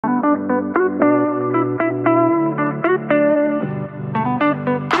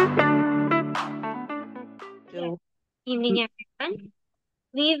Evening, everyone.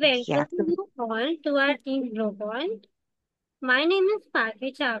 We Yeah. welcome you all to our team Global. My name is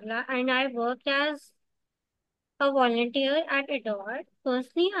Patri Chawla and I work as a volunteer at Adore.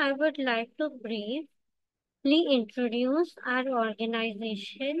 Firstly, I would like to briefly introduce our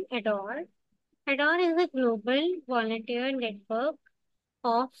organization, Adore. Adore is a global volunteer network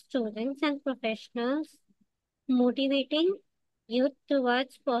of students and professionals motivating youth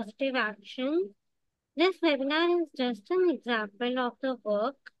towards positive action. This webinar is just an example of the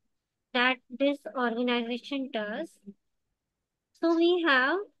work that this organization does. So we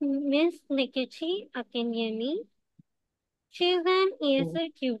have Miss Nkechi Akinyemi. She is an Mm. ESL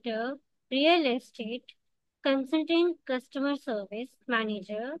tutor, real estate, consultant customer service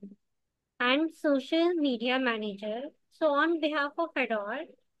manager, and social media manager. So on behalf of Adore,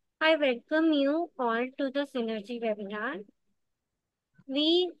 I welcome you all to the Synergy webinar.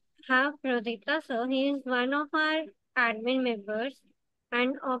 We have Pradipta sir. He is one of our admin members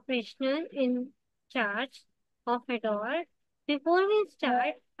and operational in charge of Adore. Before we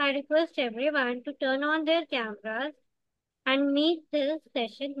start, I request everyone to turn on their cameras and make this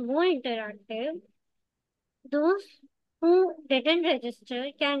session more interactive. Those who didn't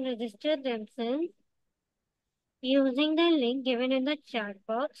register can register themselves using the link given in the chat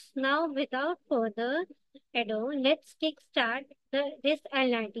box. Now, without further ado, let's kickstart this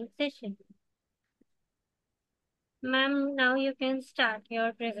enlightening session. Ma'am, now you can start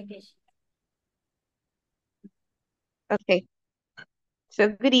your presentation. Okay. So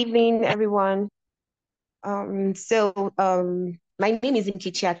good evening, everyone. My name is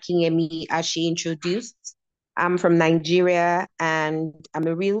Nkechi Akinyemi, as she introduced. I'm from Nigeria and I'm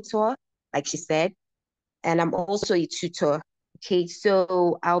a realtor, like she said, and I'm also a tutor. Okay,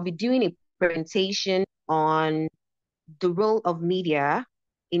 so I'll be doing a presentation on the role of media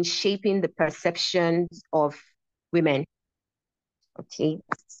in shaping the perceptions of women. Okay.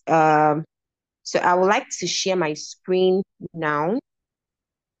 Um, so I would like to share my screen now.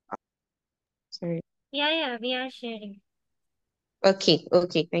 Sorry. Yeah, we are sharing. Okay,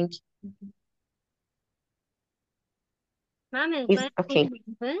 thank you. Ma'am, is Is that okay, screen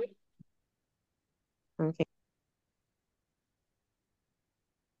visible? okay,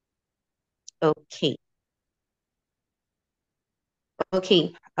 okay,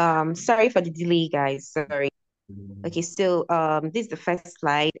 okay. Sorry for the delay, guys. Sorry. Okay, so this is the first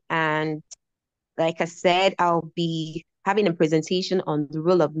slide, and like I said, I'll be having a presentation on the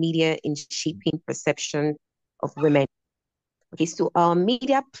role of media in shaping perception of women. Okay, so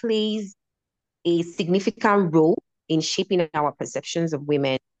media plays a significant role in shaping our perceptions of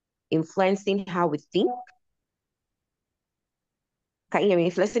women, influencing how we think. Can you hear me?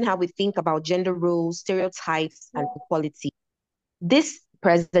 Influencing how we think about gender roles, stereotypes, and equality. This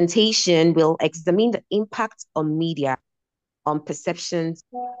presentation will examine the impact on media on perceptions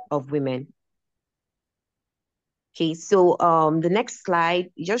of women. Okay, so the next slide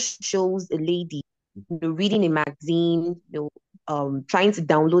just shows a lady, reading a magazine, trying to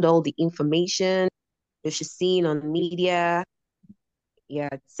download all the information that she's seeing on media. Yeah,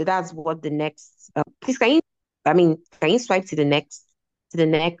 so that's what the next. Please, can you swipe to the next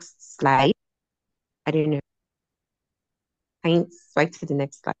slide? I don't know. Can you swipe to the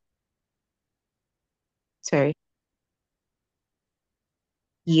next slide? Sorry.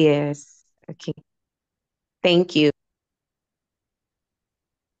 Yes. Okay. Thank you.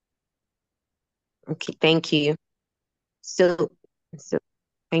 Okay. Thank you. So, so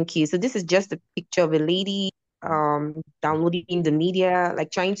thank you. So this is just a picture of a lady downloading the media,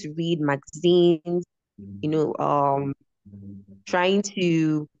 like trying to read magazines, you know, trying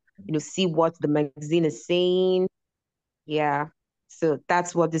to, see what the magazine is saying. Yeah. So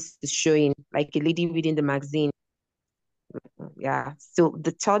that's what this is showing, like a lady reading the magazine. Yeah. So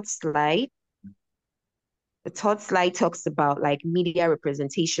the third slide talks about like media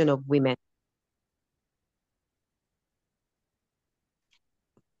representation of women.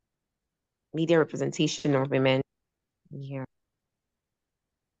 Media representation of women. Yeah.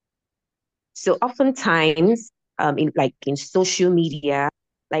 So oftentimes, in social media,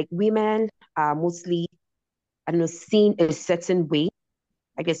 like women are mostly, I don't know, seen a certain way,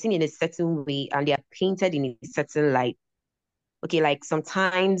 like they're seen in a certain way, and they are painted in a certain light. Okay, like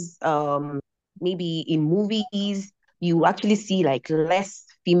sometimes, maybe in movies, you actually see like less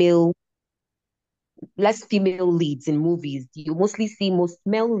female leads in movies. You mostly see most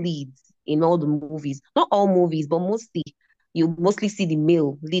male leads in all the movies. Not all movies, but mostly you mostly see the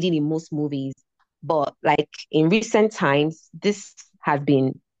male leading in most movies. But like in recent times, this has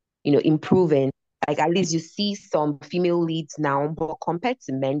been, improving. Like at least you see some female leads now, but compared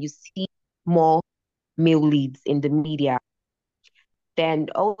to men, you see more male leads in the media. Then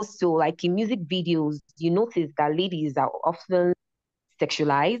also, like in music videos, you notice that ladies are often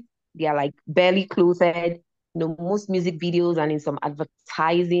sexualized. They are like barely clothed. Most music videos and in some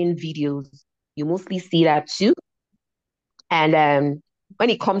advertising videos, you mostly see that too. And when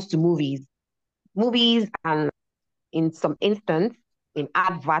it comes to movies and in some instance in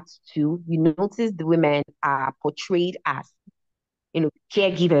adverts too, you notice the women are portrayed as,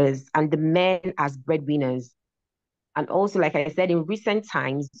 caregivers and the men as breadwinners. And also, like I said, in recent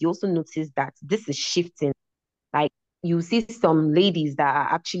times, you also notice that this is shifting. Like you see some ladies that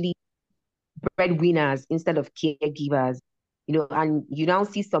are actually breadwinners instead of caregivers, and you now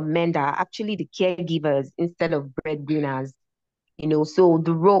see some men that are actually the caregivers instead of breadwinners, so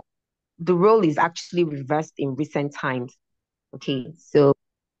the role is actually reversed in recent times. Okay, so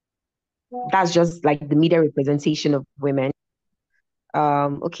that's just like the media representation of women.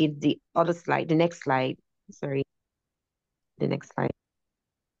 Okay, the other slide, the next slide. Sorry, the next slide.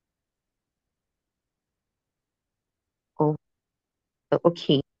 Oh,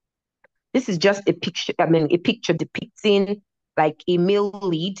 okay. This is just a picture, a picture depicting like a male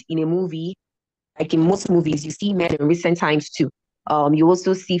lead in a movie. Like in most movies, you see men in recent times too. You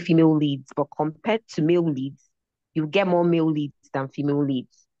also see female leads, but compared to male leads, you get more male leads than female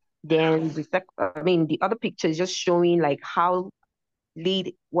leads. Then the other picture is just showing like how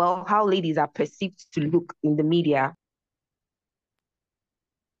ladies are perceived to look in the media.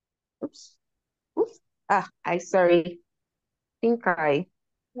 Oops, oops. I sorry. Think I.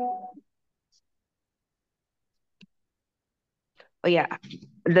 Oh yeah,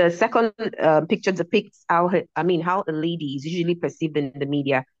 the second picture depicts how a lady is usually perceived in the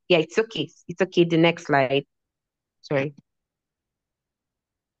media. Yeah, it's okay. It's okay. The next slide. Sorry.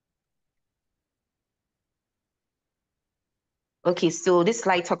 Okay, so this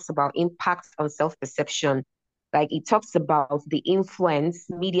slide talks about impact on self-perception. Like it talks about the influence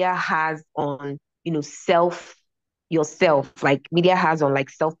media has on, yourself, like media has on like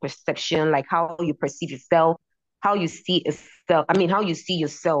self-perception, like how you perceive yourself, how you see yourself, how you see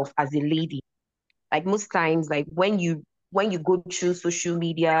yourself as a lady. Like most times, like when you go through social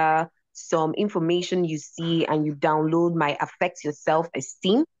media, some information you see and you download might affect your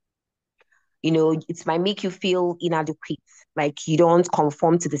self-esteem. It might make you feel inadequate, like you don't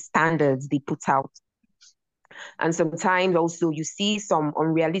conform to the standards they put out. And sometimes also you see some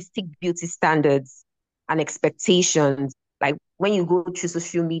unrealistic beauty standards and expectations. Like when you go to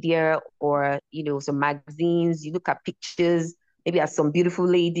social media or, some magazines, you look at pictures, maybe at some beautiful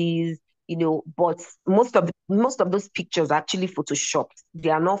ladies, but most of those pictures are actually photoshopped. They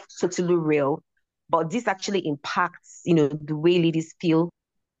are not totally real. But this actually impacts, the way ladies feel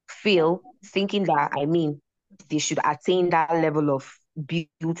thinking that they should attain that level of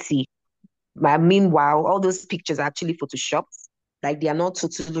beauty. But meanwhile, all those pictures are actually photoshopped, like they are not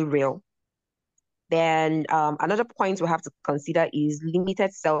totally real. Then another point we have to consider is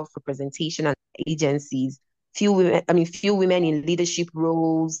limited self-representation and agencies. Few women in leadership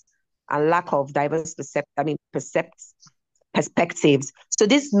roles and lack of diverse perspectives. So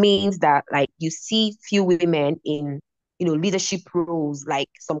this means that like you see few women in leadership roles, like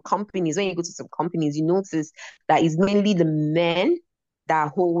some companies. When you go to some companies, you notice that it's mainly the men that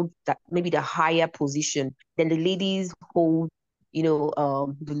hold that maybe the higher position, then the ladies hold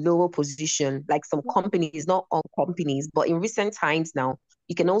the lower position. Like some companies, not all companies, but in recent times now,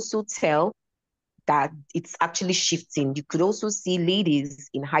 you can also tell that it's actually shifting. You could also see ladies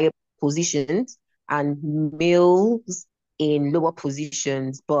in higher positions and males in lower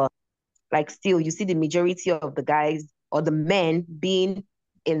positions, but like still you see the majority of the guys or the men being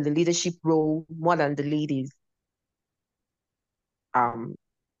in the leadership role more than the ladies. Um,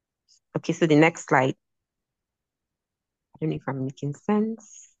 okay, so the next slide. I don't know if I'm making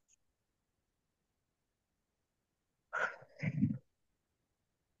sense.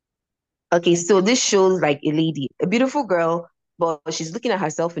 Okay, so this shows like a lady, a beautiful girl, but she's looking at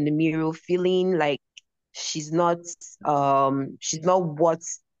herself in the mirror, feeling like she's not what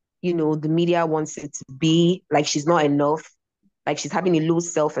the media wants it to be. Like she's not enough. Like she's having a low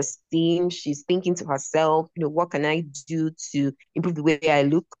self-esteem. She's thinking to herself, what can I do to improve the way I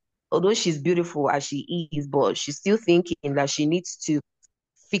look? Although she's beautiful as she is, but she's still thinking that she needs to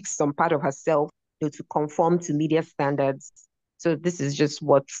fix some part of herself, to conform to media standards. So this is just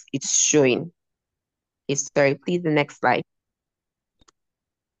what it's showing. Okay, sorry, please, the next slide.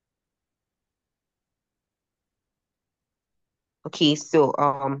 Okay,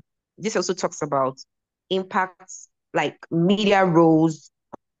 so this also talks about impacts, like media roles,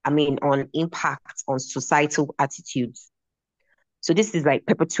 on impact on societal attitudes. So this is like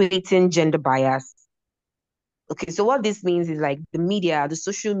perpetuating gender bias. Okay, so what this means is like the media, the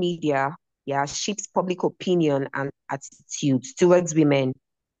social media, yeah, shapes public opinion and attitudes towards women.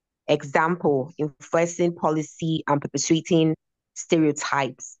 Example, influencing policy and perpetuating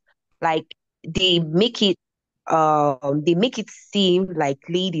stereotypes. Like they make it seem like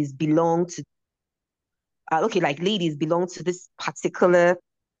ladies belong to okay, like ladies belong to this particular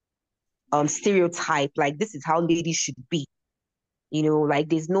stereotype, like this is how ladies should be. Like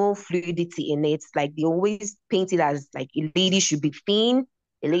there's no fluidity in it. Like they always paint it as like a lady should be thin,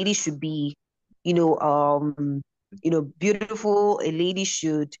 a lady should be, you know, um, beautiful, a lady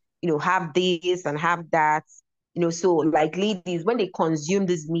should, have this and have that. So like ladies, when they consume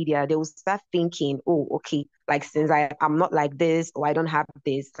this media, they will start thinking, oh, okay, like since I'm not like this or I don't have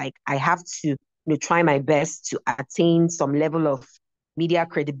this, like I have to, try my best to attain some level of media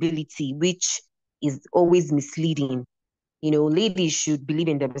credibility, which is always misleading. Ladies should believe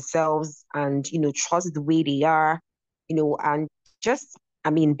in themselves and, trust the way they are, and just,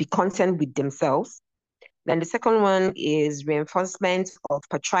 be content with themselves. Then the second one is reinforcement of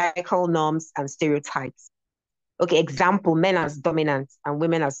patriarchal norms and stereotypes. Okay, example, men as dominant and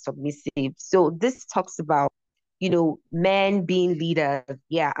women as submissive. So this talks about, men being leaders,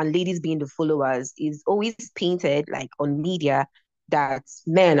 yeah, and ladies being the followers is always painted like on media that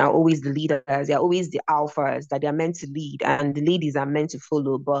men are always the leaders, they're always the alphas, that they're meant to lead, and the ladies are meant to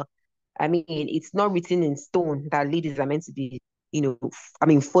follow. But it's not written in stone that ladies are meant to be,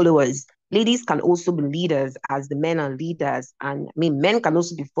 followers. Ladies can also be leaders as the men are leaders. And men can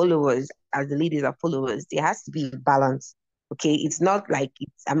also be followers as the ladies are followers. There has to be a balance. Okay. It's not like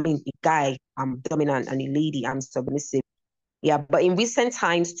a guy, I'm dominant, and a lady, I'm submissive. Yeah. But in recent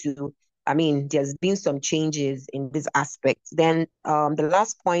times too, there's been some changes in this aspect. Then the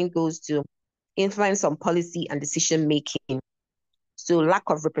last point goes to influence on policy and decision making. So lack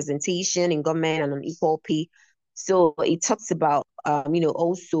of representation in government and unequal pay. So it talks about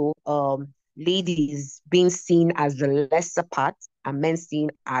also ladies being seen as the lesser part and men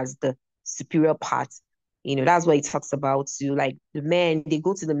seen as the superior part. That's what it talks about too. Like the men, they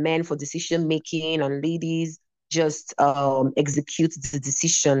go to the men for decision making, and ladies just execute the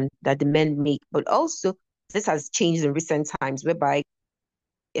decision that the men make. But also this has changed in recent times, whereby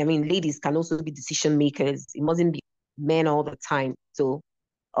ladies can also be decision makers. It mustn't be men all the time. So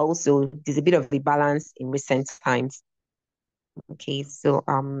also there's a bit of a balance in recent times. Okay, so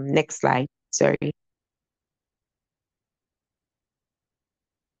next slide. Sorry.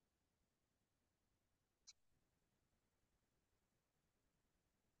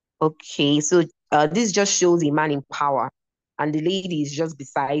 Okay, so this just shows a man in power, and the lady is just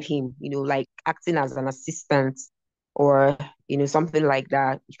beside him, like acting as an assistant, or something like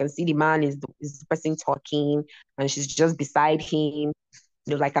that. You can see the man is the person talking, and she's just beside him,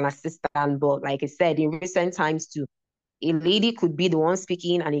 like an assistant. But like I said, in recent times too, a lady could be the one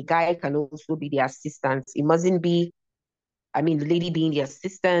speaking, and a guy can also be the assistant. It mustn't be, the lady being the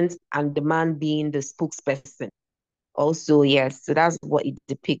assistant and the man being the spokesperson. Also, yes, so that's what it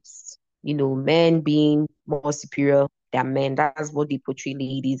depicts. Men being more superior than men. That's what they portray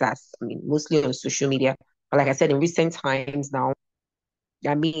ladies as. Mostly on social media. But like I said, in recent times now,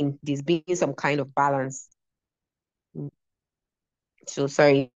 there's been some kind of balance. So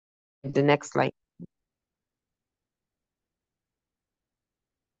sorry, the next slide.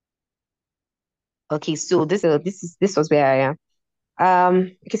 Okay, so this was where I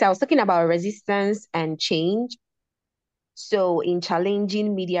am. Because I was talking about resistance and change. So in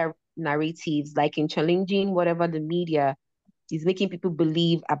challenging media narratives, like in challenging whatever the media is making people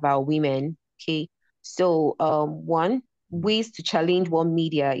believe about women. Okay. So one ways to challenge what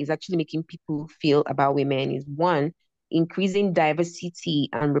media is actually making people feel about women is one, increasing diversity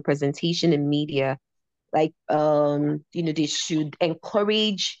and representation in media. Like they should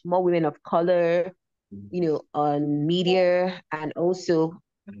encourage more women of color, on media, and also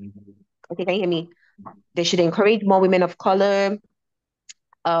okay, can you hear me? They should encourage more women of color,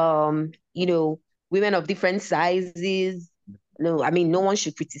 um, you know, women of different sizes. No, no one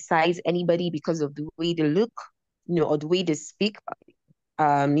should criticize anybody because of the way they look, or the way they speak,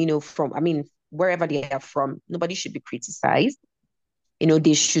 from, wherever they are from. Nobody should be criticized.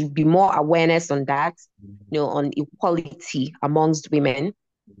 There should be more awareness on that, on equality amongst women.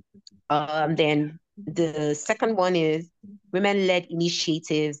 Then the second one is women-led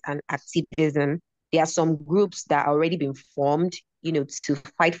initiatives and activism. There are some groups that are already been formed, to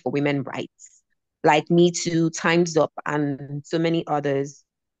fight for women rights, like Me Too, Time's Up, and so many others.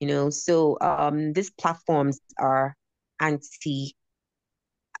 So these platforms are anti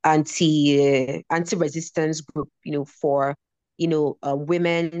anti resistance group, for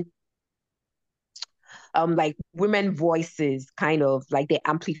women like women voices, kind of like they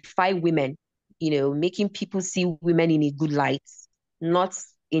amplify women, making people see women in a good light, not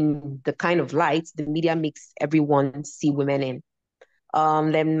in the kind of light the media makes everyone see women in.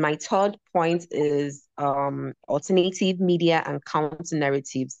 Then my third point is alternative media and counter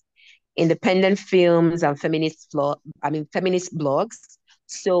narratives, independent films and feminist blogs.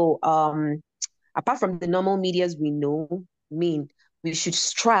 So apart from the normal medias we know, I mean, we should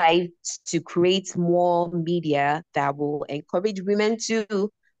strive to create more media that will encourage women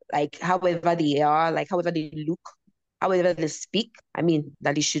to, like, however they are, like, however they look, however they speak. I mean,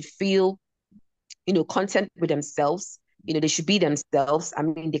 that they should feel, content with themselves. They should be themselves. I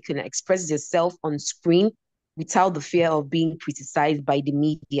mean, they can express themselves on screen without the fear of being criticized by the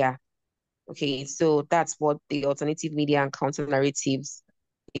media. Okay, so that's what the alternative media and counter narratives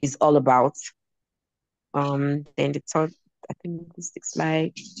is all about. Then the third, I think this looks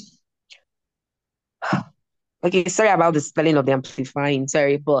like, okay, sorry about the spelling of the amplifying,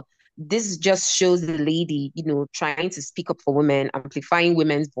 sorry, but this just shows the lady, trying to speak up for women, amplifying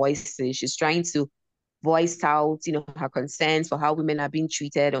women's voices. She's trying to voice out, her concerns for how women are being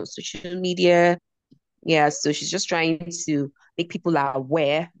treated on social media. Yeah, so she's just trying to make people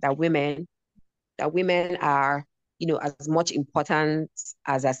aware that women are, as much important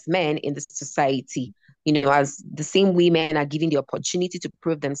as men in the society. As the same women are given the opportunity to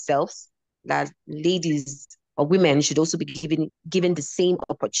prove themselves, that ladies or women should also be given the same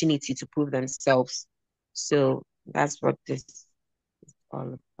opportunity to prove themselves. So that's what this is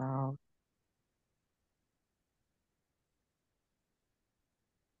all about.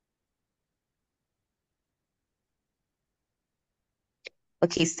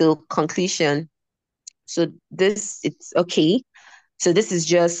 Okay, so conclusion. So this it's okay. So this is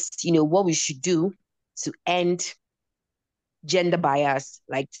just, what we should do to end gender bias,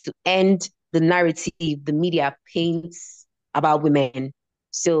 like to end the narrative the media paints about women.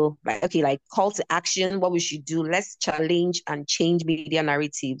 So, like, okay, like call to action, what we should do, let's challenge and change media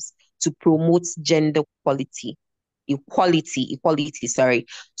narratives to promote gender equality, sorry.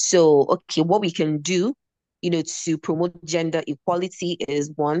 So, okay, what we can do, to promote gender equality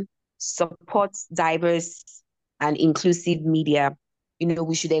is one, support diverse and inclusive media.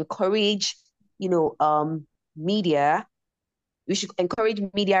 We should encourage, you know, um, media we should encourage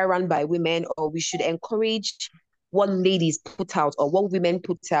media run by women, or we should encourage what ladies put out or what women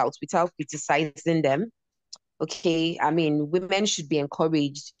put out without criticizing them. Okay, I mean, women should be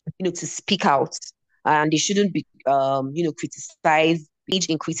encouraged, to speak out, and they shouldn't be, criticized. Engage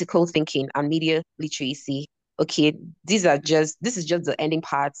in critical thinking and media literacy. Okay, this is just the ending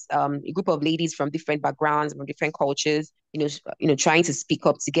parts. A group of ladies from different backgrounds, from different cultures, trying to speak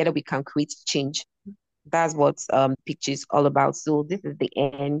up together. We can create change. That's what picture is all about. So this is the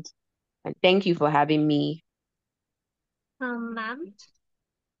end. And thank you for having me. Ma'am,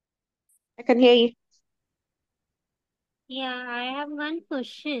 I can hear you. yeah, I have one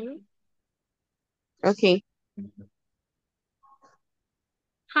question. Okay.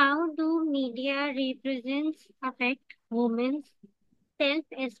 How do media represents affect women's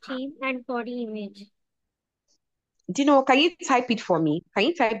self-esteem and body image? Can you type it for me? Can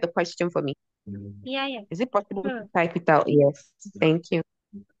you type the question for me? Yeah, yeah, Is it possible to sure. type it out? Yes. Thank you.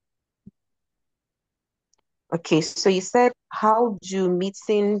 Okay, so you said, how do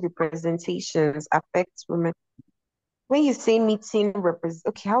meeting representations affect women? When you say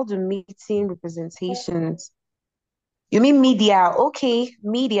okay, how do meeting representations? You mean media? Okay,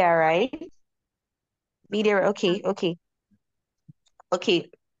 media, right? Media, okay, okay. Okay,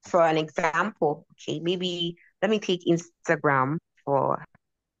 for an example, okay, maybe let me take Instagram for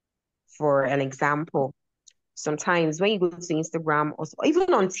an example. Sometimes when you go to Instagram or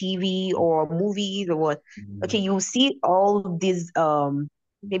even on TV or movies or what, okay, you see all these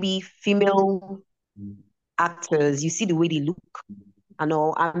maybe female actors, you see the way they look and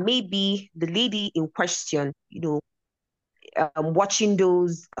all, and maybe the lady in question, watching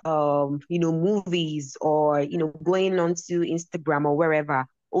those movies or going onto Instagram or wherever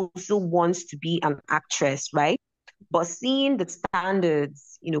also wants to be an actress, right? But seeing the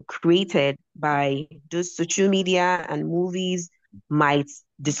standards, created by those social media and movies might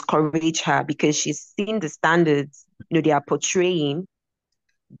discourage her because she's seen the standards, they are portraying.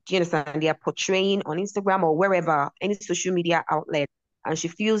 Do you understand? They are portraying on Instagram or wherever, any social media outlet, and she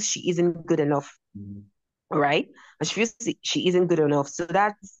feels she isn't good enough, right? And she feels she isn't good enough. So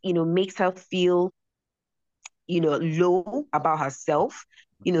that, makes her feel, low about herself,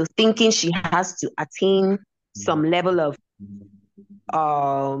 thinking she has to attain some level of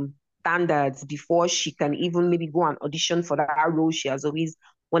um standards before she can even maybe go and audition for that role she has always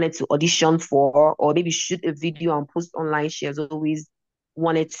wanted to audition for, or maybe shoot a video and post online. She has always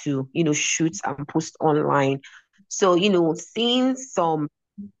wanted to, shoot and post online. So, seeing some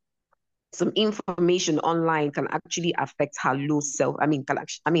information online can actually affect her low self.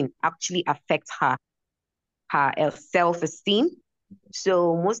 Actually affect her self-esteem.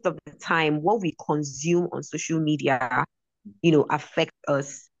 So most of the time, what we consume on social media, affect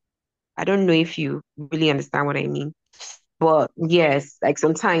us. I don't know if you really understand what I mean. But yes, like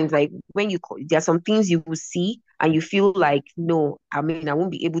sometimes, like there are some things you will see and you feel like, no, I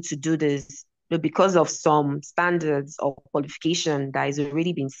won't be able to do this, because of some standards or qualification that has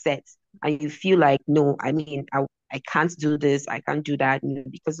already been set. And you feel like, no, I can't do this, I can't do that,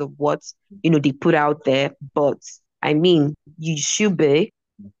 because of what, they put out there. But you should be,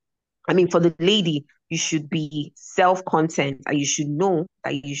 for the lady, you should be self-content and you should know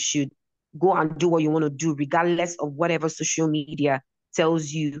that you should go and do what you want to do, regardless of whatever social media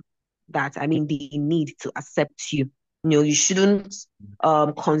tells you that, they need to accept you. You shouldn't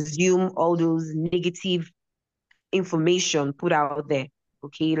consume all those negative information put out there.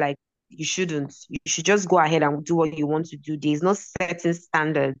 Okay, like you shouldn't. You should just go ahead and do what you want to do. There's no certain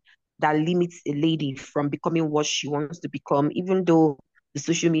standard that limits a lady from becoming what she wants to become, even though the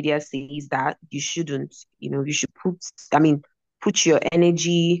social media says that you shouldn't. You should put your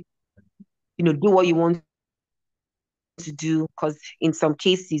energy, do what you want to do, because in some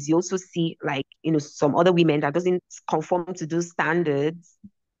cases you also see, like, some other women that doesn't conform to those standards,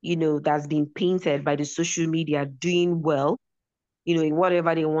 that's been painted by the social media doing well, in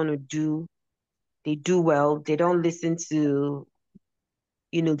whatever they want to do. They do well. They don't listen to,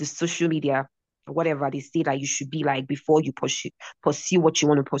 the social media, whatever they say that you should be like before you pursue what you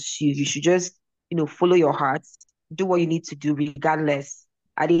want to pursue. You should just, follow your heart, do what you need to do, regardless.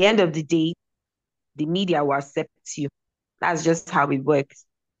 At the end of the day, the media will accept you. That's just how it works.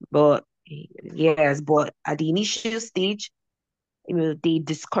 But yes, but at the initial stage, they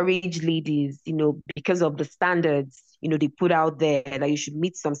discourage ladies, because of the standards, they put out there that you should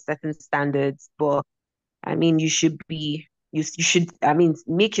meet some certain standards. But you should be, you should,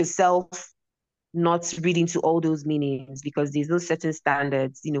 make yourself not read into all those meanings, because there's no certain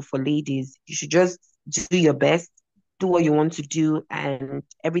standards, for ladies. You should just do your best, do what you want to do, and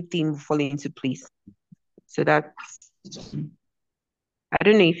everything will fall into place. So that, I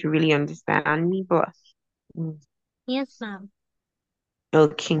don't know if you really understand me, but Yes, ma'am.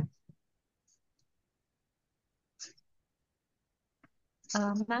 okay.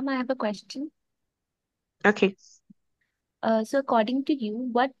 Ma'am, I have a question. Okay. So, according to you,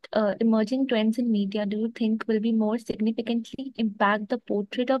 what emerging trends in media do you think will be more significantly impact the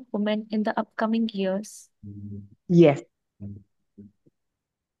portrait of women in the upcoming years? Yes.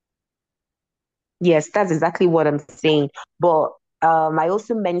 Yes, that's exactly what I'm saying. But I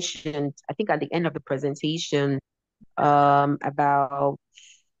also mentioned, I think at the end of the presentation, about,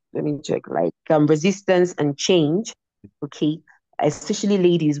 let me check, like, resistance and change. Okay. Especially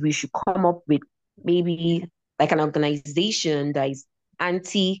ladies, we should come up with maybe like an organization that is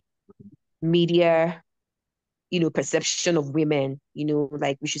anti-media, perception of women.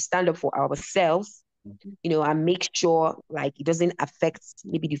 Like, we should stand up for ourselves, and make sure, like, it doesn't affect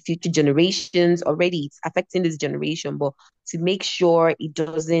maybe the future generations. Already it's affecting this generation, but to make sure it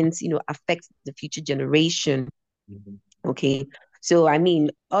doesn't, affect the future generation. Okay. So,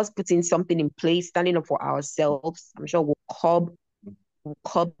 us putting something in place, standing up for ourselves, I'm sure we'll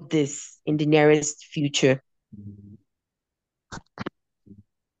curb this in the nearest future.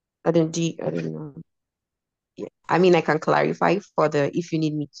 I don't know. Yeah. I can clarify further if you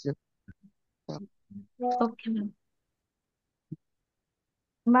need me to. Okay, ma'am.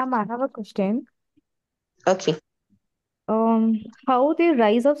 Ma'am, I have a question. Okay. How the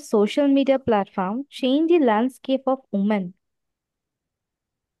rise of social media platform change the landscape of women?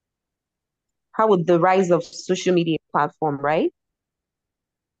 How would the rise of social media platform, right,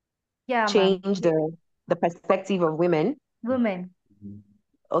 Yeah, ma'am. change the perspective of women? Women.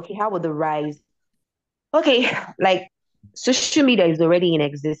 Okay, how would the rise? Okay, like, social media is already in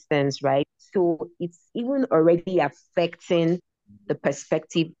existence, right? So it's even already affecting the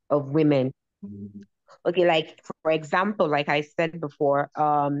perspective of women. Okay, like, for example, like I said before,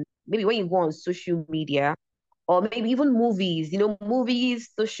 maybe when you go on social media, or maybe even movies, movies,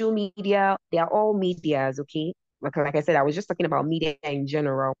 social media, they are all medias, okay? Like I said, I was just talking about media in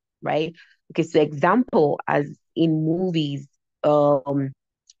general, right? Okay, so example, as in movies, um,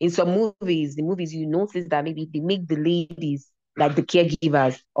 in some movies, the movies, you notice that maybe they make the ladies like the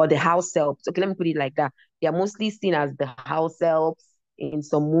caregivers or the house helps. Okay, let me put it like that. They are mostly seen as the house helps in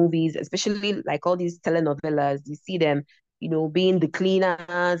some movies, especially like all these telenovelas. You see them, being the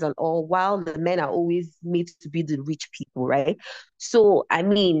cleaners and all, while the men are always made to be the rich people, right? So, I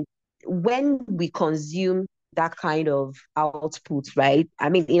mean, when we consume that kind of output, right? I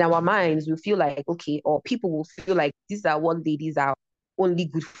mean, in our minds, we feel like, okay, or people will feel like these are what ladies are only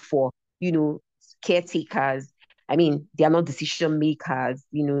good for, you know, caretakers. I mean, they are not decision makers,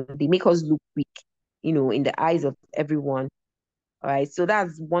 they make us look weak, in the eyes of everyone. All right. So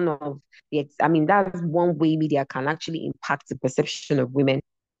that's I mean, that's one way media can actually impact the perception of women,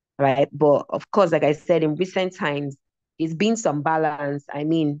 right? But of course, like I said, in recent times, there's been some balance. I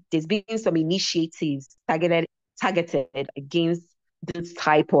mean, there's been some initiatives targeted against this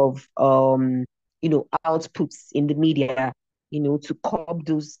type of outputs in the media, to curb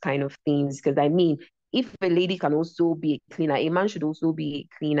those kind of things. Because I mean, if a lady can also be a cleaner, a man should also be a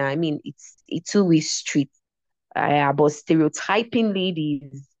cleaner. I mean, it's a two-way street. But stereotyping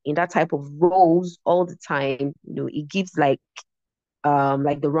ladies in that type of roles all the time, it gives like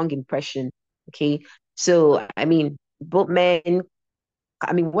the wrong impression. Okay. So I mean, both men,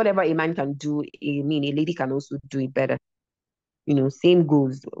 I mean, whatever a man can do, I mean, a lady can also do it better. Same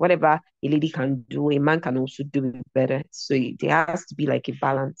goes. Whatever a lady can do, a man can also do it better. So there has to be like a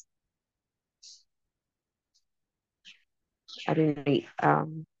balance. I don't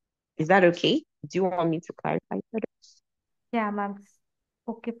know. Is that okay? Do you want me to clarify Yeah, ma'am.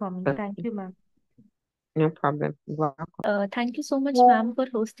 Okay for me. further? Thank you, ma'am. No problem. You're welcome. Thank you so much, ma'am, for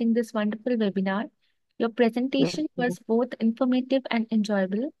hosting this wonderful webinar. Your Yeah. presentation was both informative and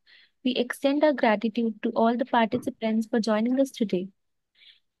enjoyable. We extend our gratitude to all the participants for joining us today.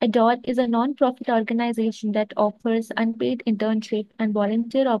 ADOR is a non-profit organization that offers unpaid internship and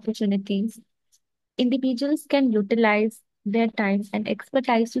volunteer opportunities. Individuals can utilize their time and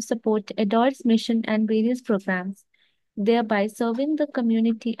expertise to support ADOR's mission and various programs, thereby serving the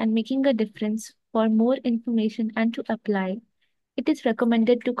community and making a difference. For more information and to apply, it is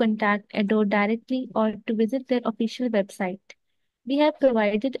recommended to contact ADOR directly or to visit their official website. We have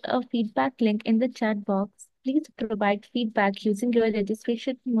provided a feedback link in the chat box. Please provide feedback using your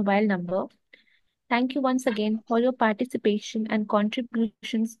registration mobile number. Thank you once again for your participation and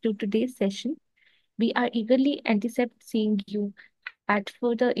contributions to today's session. We are eagerly anticipate seeing you at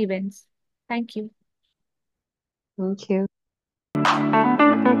further events. Thank you. Thank you.